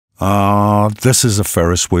This is a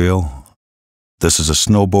Ferris wheel. This is a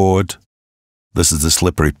snowboard. This is the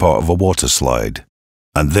slippery part of a water slide.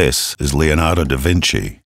 And this is Leonardo da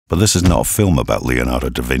Vinci. But this is not a film about Leonardo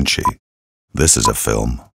da Vinci. This is a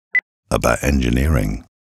film about engineering.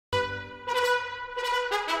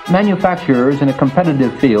 Manufacturers in a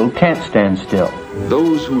competitive field can't stand still.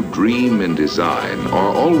 Those who dream and design are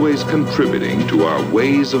always contributing to our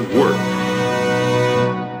ways of work.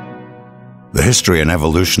 The history and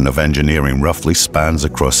evolution of engineering roughly spans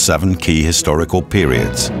across 7 key historical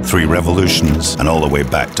periods, 3 revolutions, and all the way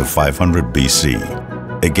back to 500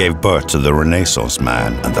 BC. It gave birth to the Renaissance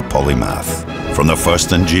man and the polymath. From the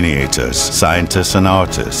first engineers, scientists and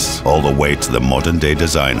artists, all the way to the modern-day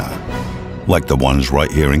designer, like the ones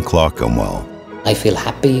right here in Clerkenwell. I feel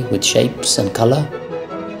happy with shapes and color.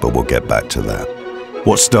 But we'll get back to that.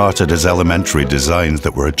 What started as elementary designs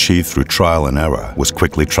that were achieved through trial and error was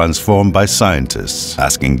quickly transformed by scientists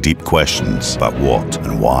asking deep questions about what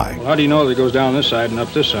and why. Well, how do you know that it goes down this side and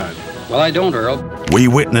up this side? Well, I don't, Earl. We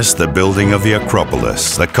witnessed the building of the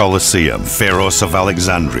Acropolis, the Colosseum, Pharos of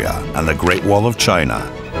Alexandria, and the Great Wall of China.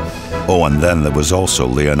 Oh, and then there was also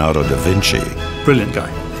Leonardo da Vinci. Brilliant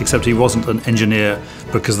guy, except he wasn't an engineer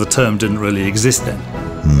because the term didn't really exist then.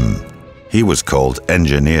 He was called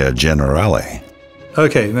Engineer Generale.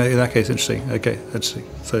 Okay, in that case, interesting. Okay, interesting.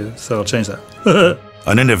 So I'll change that.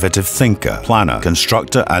 An innovative thinker, planner,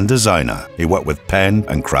 constructor, and designer, he worked with pen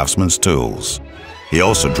and craftsman's tools. He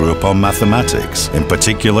also drew upon mathematics, in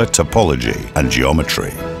particular topology and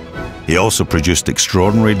geometry. He also produced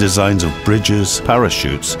extraordinary designs of bridges,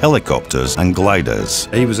 parachutes, helicopters, and gliders.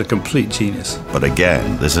 He was a complete genius. But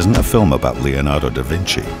again, this isn't a film about Leonardo da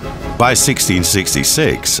Vinci. By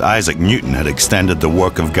 1666, Isaac Newton had extended the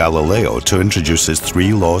work of Galileo to introduce his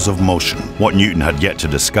 3 laws of motion. What Newton had yet to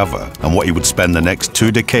discover, and what he would spend the next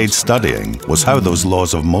 2 decades studying, was how those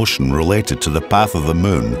laws of motion related to the path of the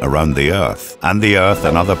moon around the Earth, and the Earth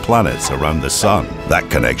and other planets around the sun. That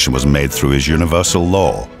connection was made through his universal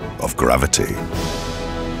law of gravity.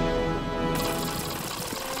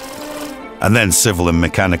 And then civil and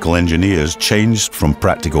mechanical engineers changed from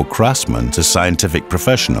practical craftsmen to scientific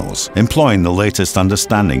professionals, employing the latest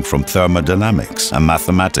understanding from thermodynamics and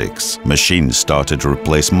mathematics. Machines started to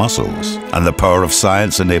replace muscles, and the power of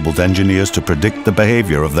science enabled engineers to predict the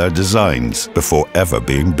behavior of their designs before ever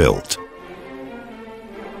being built.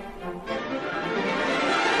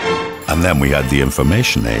 And then we had the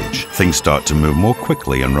information age. Things start to move more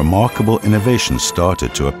quickly and remarkable innovations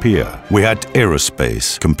started to appear. We had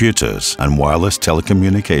aerospace, computers, and wireless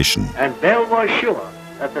telecommunication. And Bell was sure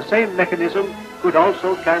that the same mechanism could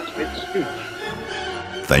also transmit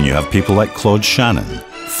speech. Then you have people like Claude Shannon,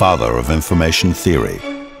 father of information theory.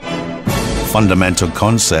 Fundamental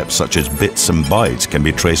concepts such as bits and bytes can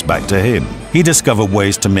be traced back to him. He discovered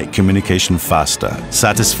ways to make communication faster,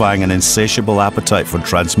 satisfying an insatiable appetite for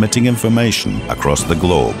transmitting information across the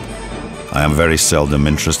globe. I am very seldom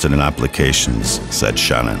interested in applications, said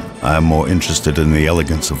Shannon. I am more interested in the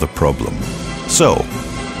elegance of the problem. So,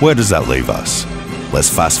 where does that leave us?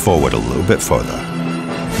 Let's fast forward a little bit further.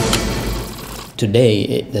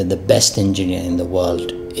 Today, the best engineer in the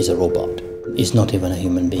world is a robot. It's not even a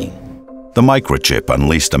human being. The microchip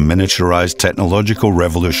unleashed a miniaturized technological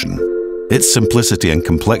revolution. Its simplicity and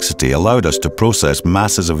complexity allowed us to process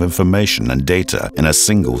masses of information and data in a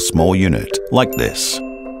single small unit, like this.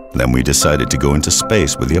 Then we decided to go into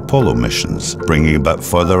space with the Apollo missions, bringing about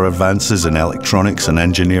further advances in electronics and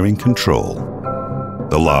engineering control.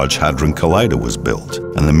 The Large Hadron Collider was built,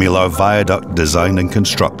 and the Millar Viaduct designed and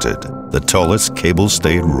constructed, the tallest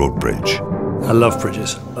cable-stayed road bridge. I love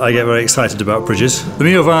bridges. I get very excited about bridges. The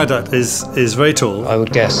Millar Viaduct is very tall. I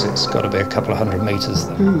would guess it's got to be a couple of 100 metres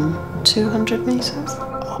then. 200 metres?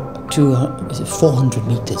 400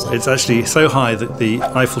 metres. It's actually so high that the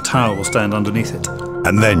Eiffel Tower will stand underneath it.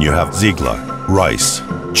 And then you have Ziegler, Rice,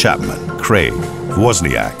 Chapman, Craig,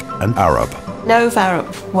 Wozniak, and Arup. No,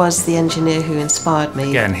 Arup was the engineer who inspired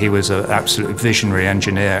me. Again, he was an absolute visionary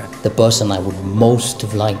engineer. The person I would most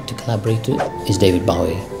have liked to collaborate with is David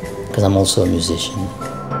Bowie, because I'm also a musician.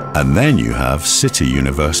 And then you have City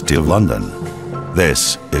University of London.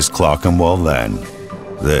 This is Clerkenwell then.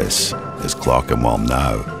 This is Clerkenwell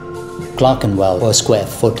now. Clerkenwell per square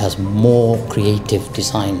foot has more creative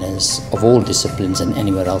designers of all disciplines than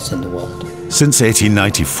anywhere else in the world. Since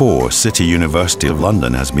 1894, City University of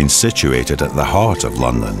London has been situated at the heart of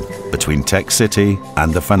London, between Tech City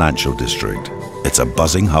and the financial district. It's a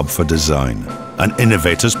buzzing hub for design, an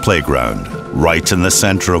innovator's playground, right in the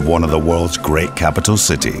center of one of the world's great capital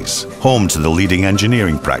cities, home to the leading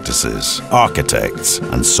engineering practices, architects,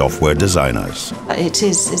 and software designers.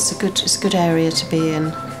 It's a good area to be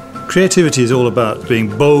in. Creativity is all about being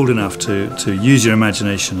bold enough to use your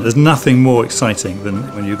imagination. There's nothing more exciting than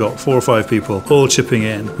when you've got 4 or 5 people all chipping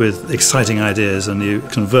in with exciting ideas and you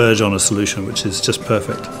converge on a solution which is just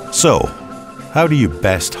perfect. So, how do you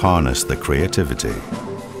best harness the creativity?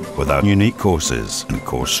 With our unique courses and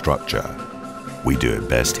course structure, we do it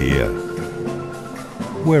best here.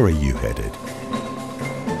 Where are you headed?